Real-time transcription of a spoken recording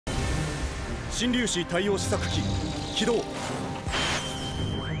新粒子対応試作機起動。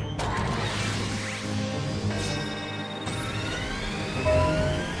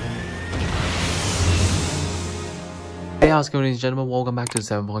 Hey, how's it going, ladies and gentlemen? Welcome back to the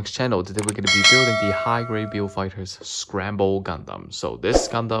Zethythonix channel. Today we're going to be building the high-grade build fighters Scramble Gundam. So this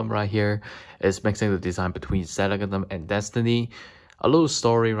Gundam right here is mixing the design between Zethythonix Gundam and Destiny. A little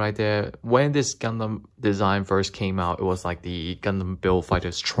story right there. When this Gundam design first came out, it was like the Gundam Build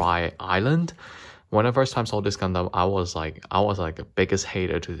Fighters Tri-Island. When I first time saw this Gundam, I was like the biggest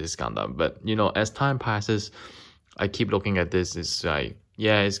hater to this Gundam. But you know, as time passes, I keep looking at this. It's like,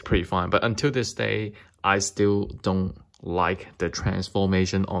 yeah, it's pretty fun. But until this day, I still don't like the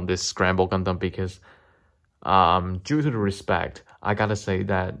transformation on this Scramble Gundam because due to the respect, I gotta say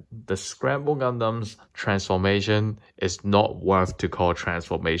that the Scramble Gundam's transformation is not worth to call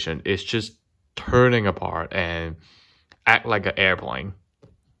transformation. It's just turning apart and act like an airplane.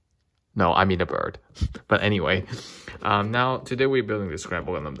 No, I mean a bird. But anyway, now today we're building the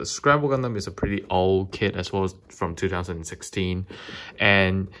Scramble Gundam. The Scramble Gundam is a pretty old kit as well, as from 2016,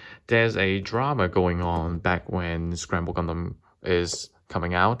 and there's a drama going on back when Scramble Gundam is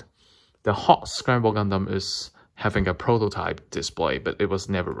coming out. The hot Scramble Gundam is having a prototype display, but it was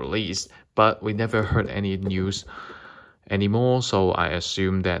never released. But we never heard any news anymore, so I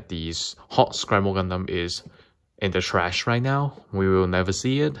assume that this hot Scramble Gundam is in the trash right now. We will never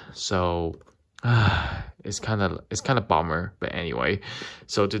see it, so it's kind of bummer. But anyway,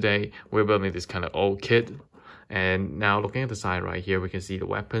 so today we're building this kind of old kit, and now looking at the side right here, we can see the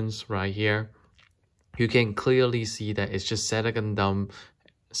weapons right here. You can clearly see that it's just Zethythonix Gundam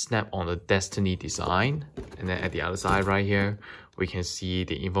snap on the Destiny design, and then at the other side right here, we can see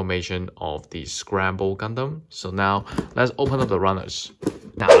the information of the Scramble Gundam. So now let's open up the runners.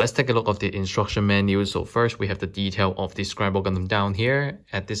 Now let's take a look at the instruction menu. So first we have the detail of the Scramble Gundam down here.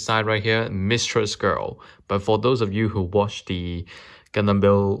 At this side right here, Mistress Girl. But for those of you who watch the Gundam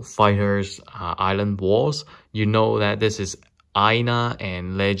Build Fighters Island Wars, you know that this is Aina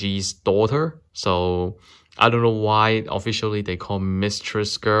and Legi's daughter. So I don't know why officially they call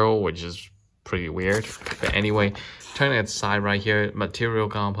Mistress Girl, which is pretty weird. But anyway, turning at the side right here, material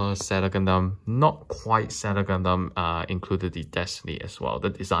Gunpla, Zethythonix Gundam, not quite Zethythonix Gundam, included the Destiny as well, the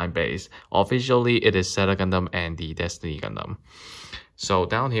design base. Officially, it is Zethythonix Gundam and the Destiny Gundam. So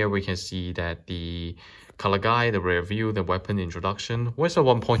down here, we can see that the color guide, the review, the weapon introduction. Where's the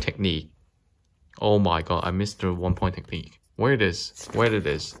 1-point technique? Oh my god, I missed the 1-point technique. Where it is? Where it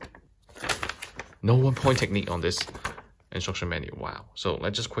is? No 1-point technique on this instruction menu. Wow. So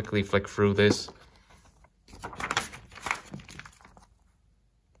let's just quickly flick through this.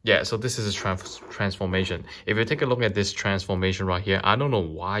 Yeah, so this is a transformation. If you take a look at this transformation right here, I don't know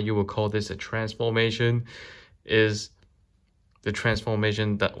why you would call this a transformation. Is the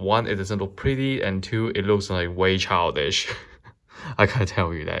transformation that one, it doesn't look pretty, and two, it looks like way childish. I gotta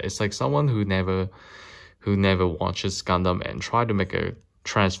tell you that. It's like someone who never watches Gundam and try to make a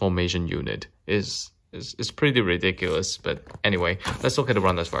transformation unit. It's pretty ridiculous. But anyway, let's look at the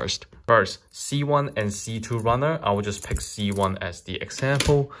runners first. First, C1 and C2 runner. I will just pick C1 as the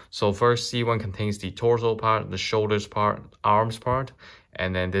example. So first, C1 contains the torso part, the shoulders part, arms part,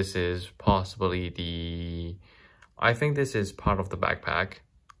 and then this is possibly the, I think this is part of the backpack.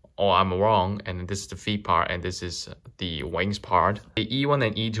 Or I'm wrong, and this is the feet part, and this is the wings part. The E1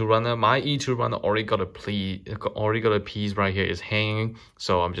 and E2 runner, my E2 runner already got a piece right here is hanging,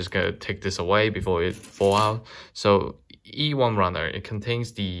 so I'm just gonna take this away before it fall out. So E1 runner, it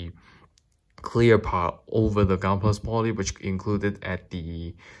contains the clear part over the Gunpla's body, which included at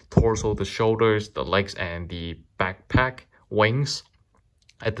the torso, the shoulders, the legs, and the backpack wings.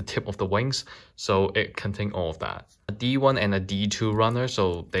 At the tip of the wings, so it contains all of that. A D1 and a D2 runner,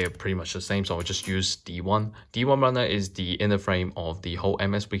 so they are pretty much the same, so I'll just use D1. D1 runner is the inner frame of the whole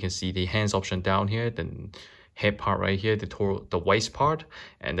MS. We can see the hands option down here, the head part right here, the waist part,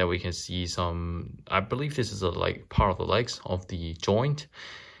 and then we can see some, I believe this is a like part of the legs of the joint.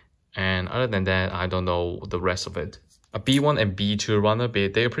 And other than that, I don't know the rest of it. A B1 and B2 runner,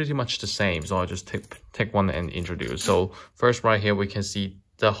 they're pretty much the same, so I'll just take one and introduce. So first right here, we can see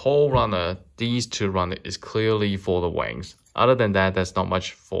the whole runner, these two runner is clearly for the wings. Other than that, there's not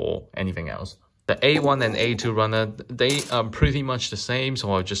much for anything else. The A1 and A2 runner, they are pretty much the same,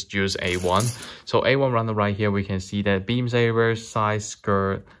 so I'll just use A1. So A1 runner right here, we can see that beam saber, side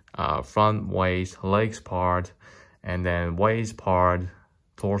skirt, front waist, legs part, and then waist part,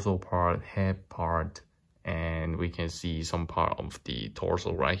 torso part, head part, and we can see some part of the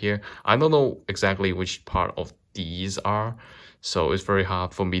torso right here. I don't know exactly which part of these are, so it's very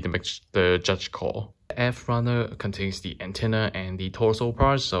hard for me to make the judge call. F runner contains the antenna and the torso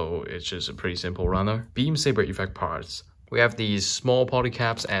parts, so it's just a pretty simple runner. Beam saber effect parts. We have these small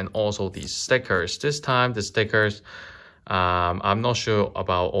polycaps and also these stickers. This time the stickers, I'm not sure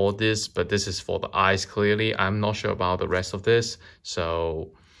about all this, but this is for the eyes clearly. I'm not sure about the rest of this,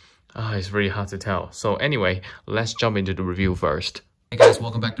 so it's really hard to tell. So anyway, let's jump into the review first. Hey guys,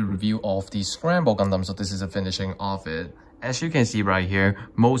 welcome back to the review of the Scramble Gundam. So this is a finishing of it. As you can see right here,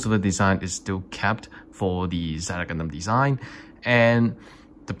 most of the design is still kept for the Zeta Gundam design, and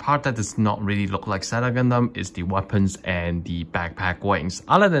the part that does not really look like Zeta Gundam is the weapons and the backpack wings.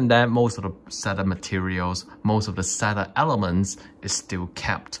 Other than that, most of the Zeta materials, most of the Zeta elements is still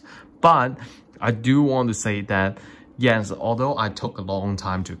kept. But I do want to say that yes, although I took a long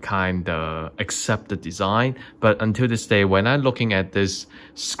time to kind of accept the design, but until this day, when I'm looking at this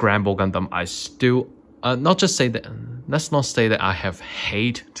Scramble Gundam, I still let's not say that I have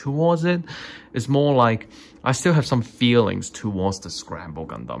hate towards it. It's more like I still have some feelings towards the Scramble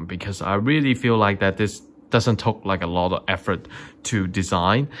Gundam, because I really feel like that this doesn't take like a lot of effort to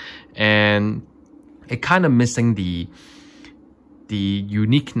design, and it kind of missing the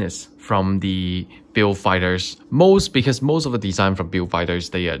uniqueness from the build fighters. Because most of the design from build fighters,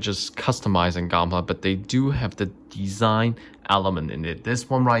 they are just customizing Gunpla, but they do have the design element in it. This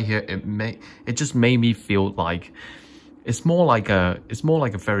one right here, it just made me feel like it's more like a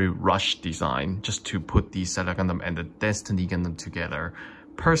very rushed design just to put the Zeta Gundam and the Destiny Gundam together.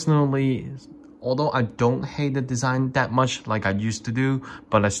 Personally, although I don't hate the design that much like I used to do,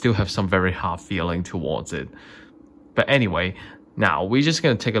 but I still have some very hard feeling towards it. But anyway, now we're just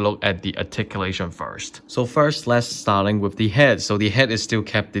going to take a look at the articulation first. So first, let's starting with the head. So the head is still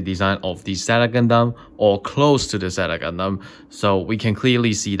kept the design of the Zeta Gundam, or close to the Zeta Gundam. So we can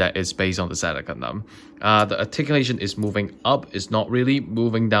clearly see that it's based on the Zeta Gundam. The articulation is moving up, it's not really.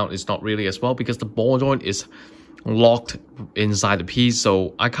 Moving down, it's not really as well, because the ball joint is locked inside the piece,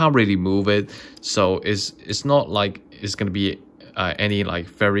 so I can't really move it. So it's not like it's going to be any like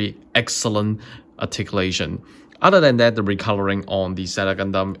very excellent articulation. Other than that, the recoloring on the Zeta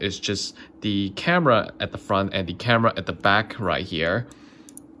Gundam is just the camera at the front and the camera at the back right here.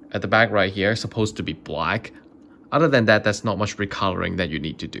 At the back right here, supposed to be black. Other than that, there's not much recoloring that you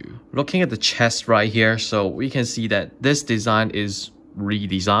need to do. Looking at the chest right here, so we can see that this design is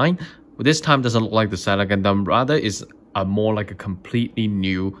redesigned. This time doesn't look like the Zeta Gundam, rather is more like a completely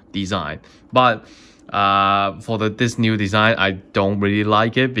new design. But for this new design, I don't really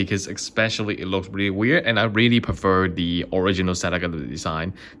like it, because especially it looks really weird, and I really prefer the original Zeta Gundam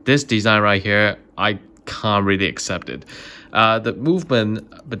design. This design right here, I can't really accept it. The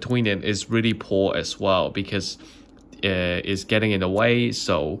movement between it is really poor as well, because it's getting in the way,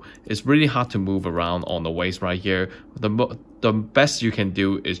 so it's really hard to move around on the waist right here. The best you can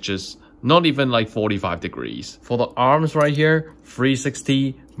do is just not even like 45 degrees. For the arms right here,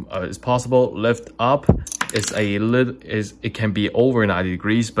 360 is possible. Lift up it can be over 90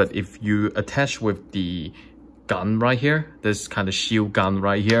 degrees, but if you attach with the gun right here, this kind of shield gun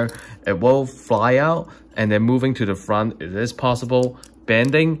right here, it will fly out. And then moving to the front, it is possible.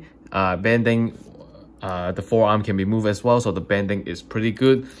 Bending, the forearm can be moved as well, so the bending is pretty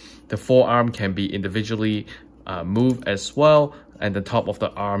good. The forearm can be individually moved as well, and the top of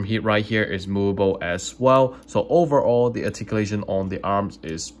the arm here right here is movable as well. So overall, the articulation on the arms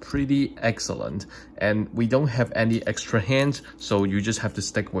is pretty excellent, and we don't have any extra hands, so you just have to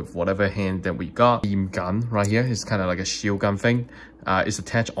stick with whatever hand that we got. Beam gun right here is kind of like a shield gun thing. It's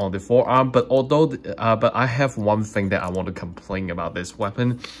attached on the forearm, but but I have one thing that I want to complain about this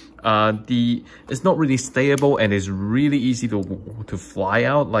weapon. It's not really stable, and it's really easy to fly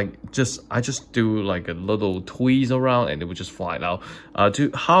out. Like I just do like a little tweeze around and it would just fly out.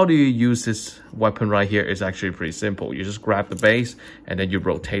 How do you use this weapon right here is actually pretty simple. You just grab the base and then you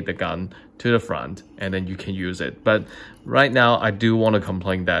rotate the gun to the front, and then you can use it. But right now, I do want to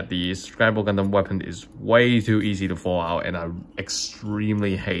complain that the Scramble Gundam weapon is way too easy to fall out, and I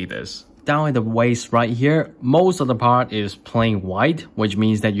extremely hate this. Down at the waist right here, most of the part is plain white, which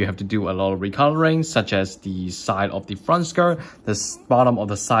means that you have to do a lot of recoloring, such as the side of the front skirt, the bottom of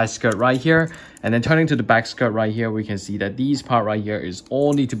the side skirt right here, and then turning to the back skirt right here, we can see that these part right here is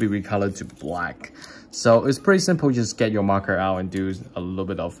all need to be recolored to black. So it's pretty simple, just get your marker out and do a little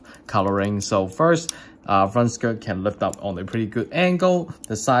bit of coloring. So first, front skirt can lift up on a pretty good angle.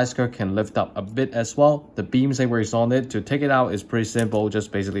 The side skirt can lift up a bit as well. The beam saber is on it. To take it out is pretty simple,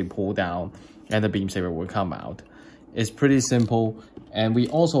 just basically pull down and the beam saber will come out. It's pretty simple. And we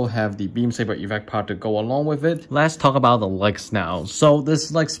also have the beam saber effect part to go along with it. Let's talk about the legs now. So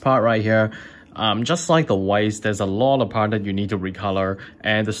this legs part right here, just like the waist, there's a lot of part that you need to recolor,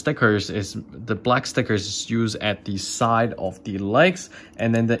 and the black stickers is used at the side of the legs,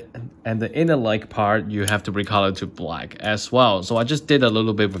 and then the inner leg part you have to recolor to black as well. So I just did a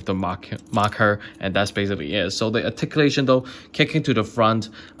little bit with the marker, and that's basically it. So the articulation though, kicking to the front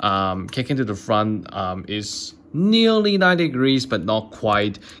is nearly 90 degrees, but not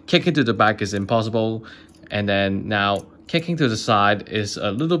quite. Kicking to the back is impossible, and then now kicking to the side is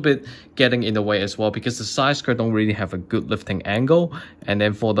a little bit getting in the way as well, because the side skirt don't really have a good lifting angle. And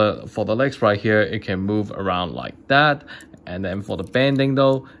then for the legs right here, it can move around like that. And then for the bending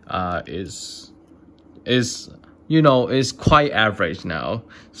though, is quite average now.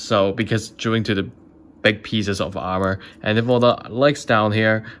 So because due to the big pieces of armor. And then for the legs down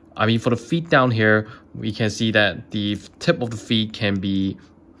here, for the feet down here, we can see that the tip of the feet can be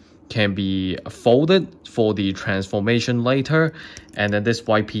folded for the transformation later, and then this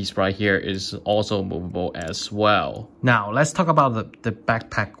white piece right here is also movable as well. Now let's talk about the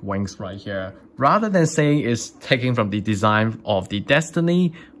backpack wings right here. Rather than saying it's taken from the design of the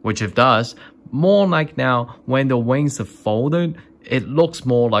Destiny, which it does, more like now when the wings are folded, it looks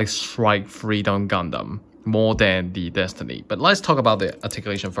more like Strike Freedom Gundam more than the Destiny. But let's talk about the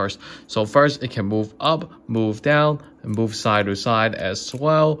articulation first. So first, it can move up, move down, and move side to side as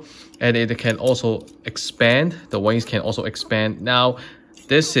well. And it can also expand. The wings can also expand. Now,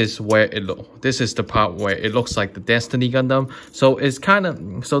 this is the part where it looks like the Destiny Gundam. So it's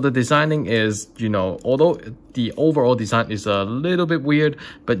so the designing is, although the overall design is a little bit weird,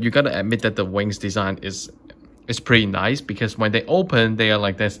 but you gotta admit that the wings design is pretty nice, because when they open, they are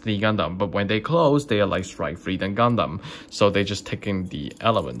like Destiny Gundam, but when they close, they are like Strike Freedom Gundam. So they're just taking the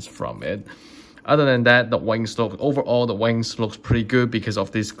elements from it. Other than that, the wings looks pretty good because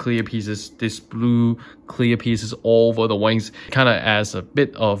of these clear pieces, this blue clear pieces all over the wings. Kind of adds a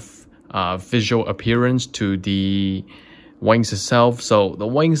bit of visual appearance to the wings itself. So the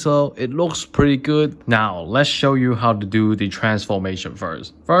wings, it looks pretty good. Now let's show you how to do the transformation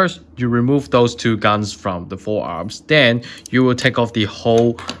first. First, you remove those two guns from the forearms. Then you will take off the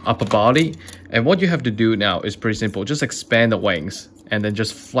whole upper body. And what you have to do now is pretty simple. Just expand the wings and then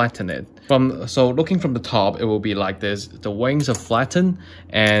just flatten it. So looking from the top, it will be like this. The wings are flattened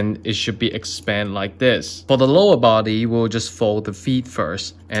and it should be expand like this. For the lower body, we'll just fold the feet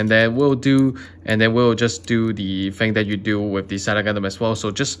first, and then we'll just do the thing that you do with the Zethythonix Gundam as well. So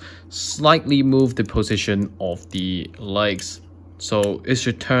just slightly move the position of the legs. So it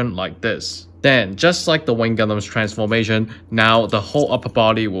should turn like this. Then, just like the Wing Gundam's transformation, now the whole upper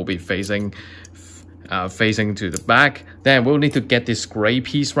body will be facing to the back. Then we'll need to get this gray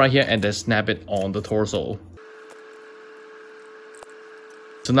piece right here and then snap it on the torso.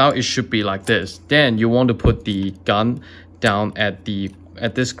 So now it should be like this. Then you want to put the gun down at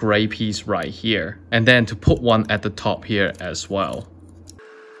this gray piece right here, and then to put one at the top here as well.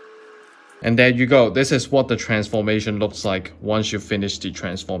 And there you go. This is what the transformation looks like once you finish the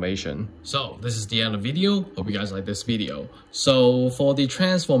transformation. So this is the end of the video. Hope you guys like this video. So for the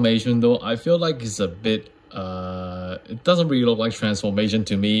transformation though, I feel like it's a bit, it doesn't really look like transformation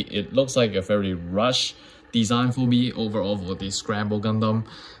to me. It looks like a very rushed design for me overall for the Scramble Gundam.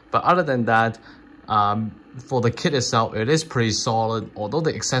 But other than that, for the kit itself, it is pretty solid. Although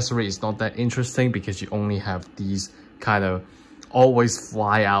the accessory is not that interesting because you only have these kind of always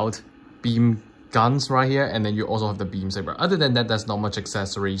fly out beam guns right here, and then you also have the beam saber. Other than that, there's not much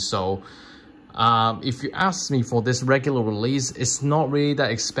accessory. So if you ask me, for this regular release, it's not really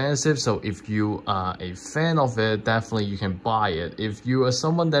that expensive. So if you are a fan of it, definitely you can buy it. If you are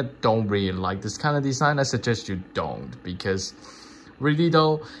someone that don't really like this kind of design, I suggest you don't, because really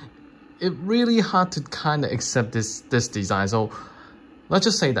though, it's really hard to kind of accept this design. So let's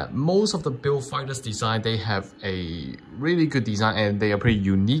just say that most of the Build Fighters design, they have a really good design and they are pretty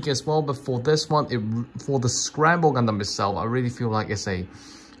unique as well. But for this one, for the Scramble Gundam itself, I really feel like it's a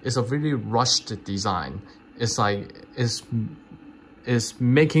really rushed design. It's like it's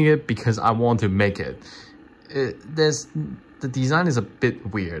making it because I want to make it. The design is a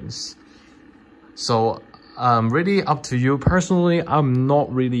bit weird. So really up to you. Personally, I'm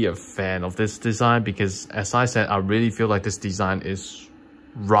not really a fan of this design because, as I said, I really feel like this design is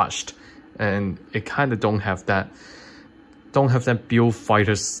rushed and it kind of don't have that Build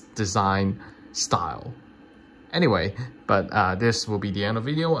Fighters design style. Anyway, but this will be the end of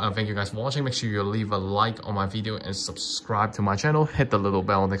the video. Thank you guys for watching. Make sure you leave a like on my video and subscribe to my channel. Hit the little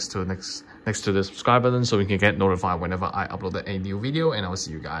bell next to the subscribe button so you can get notified whenever I upload a new video. And I will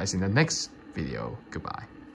see you guys in the next video. Goodbye.